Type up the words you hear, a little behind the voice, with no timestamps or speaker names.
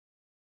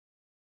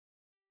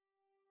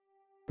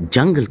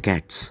Jungle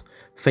cats,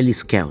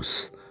 Felis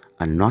chaus,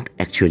 are not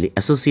actually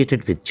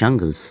associated with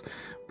jungles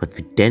but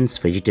with dense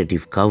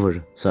vegetative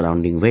cover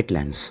surrounding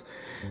wetlands.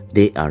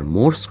 They are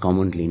most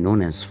commonly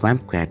known as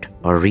swamp cat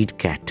or reed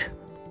cat.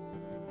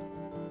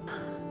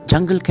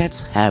 Jungle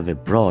cats have a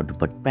broad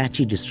but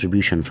patchy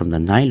distribution from the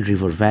Nile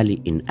River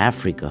Valley in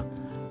Africa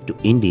to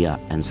India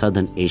and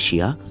Southern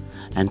Asia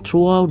and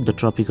throughout the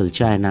tropical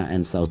China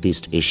and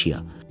Southeast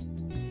Asia.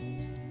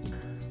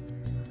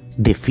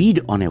 They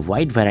feed on a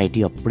wide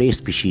variety of prey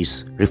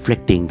species,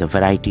 reflecting the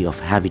variety of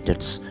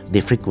habitats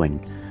they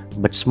frequent,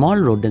 but small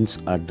rodents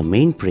are the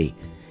main prey.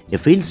 A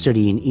field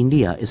study in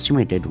India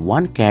estimated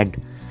one cat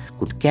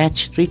could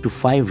catch 3 to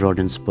 5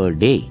 rodents per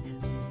day.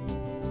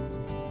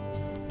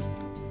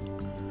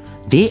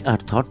 They are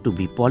thought to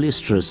be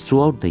polystrous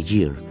throughout the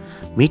year.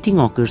 Mating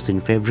occurs in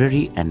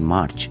February and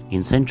March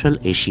in Central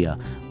Asia,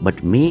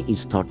 but May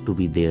is thought to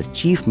be their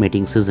chief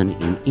mating season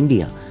in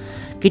India.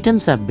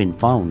 Kittens have been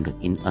found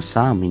in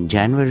Assam in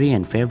January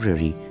and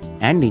February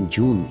and in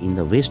June in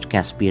the West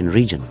Caspian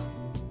region.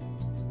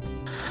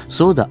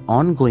 So the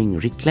ongoing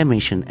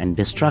reclamation and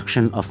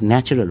destruction of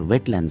natural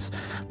wetlands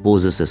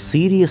poses a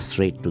serious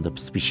threat to the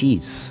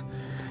species.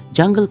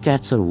 Jungle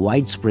cats are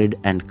widespread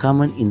and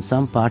common in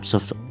some parts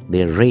of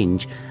their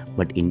range,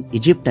 but in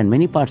Egypt and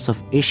many parts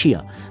of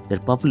Asia, their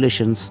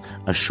populations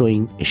are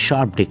showing a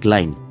sharp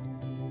decline.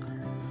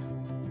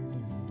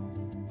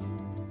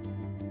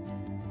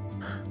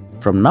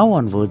 From now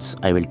onwards,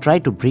 I will try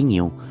to bring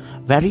you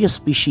various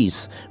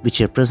species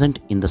which are present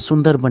in the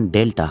Sundarban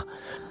Delta.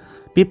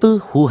 People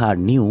who are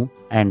new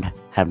and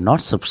have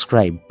not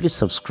subscribed, please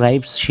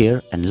subscribe,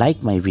 share and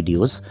like my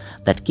videos.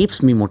 That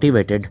keeps me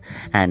motivated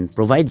and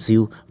provides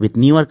you with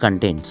newer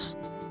contents.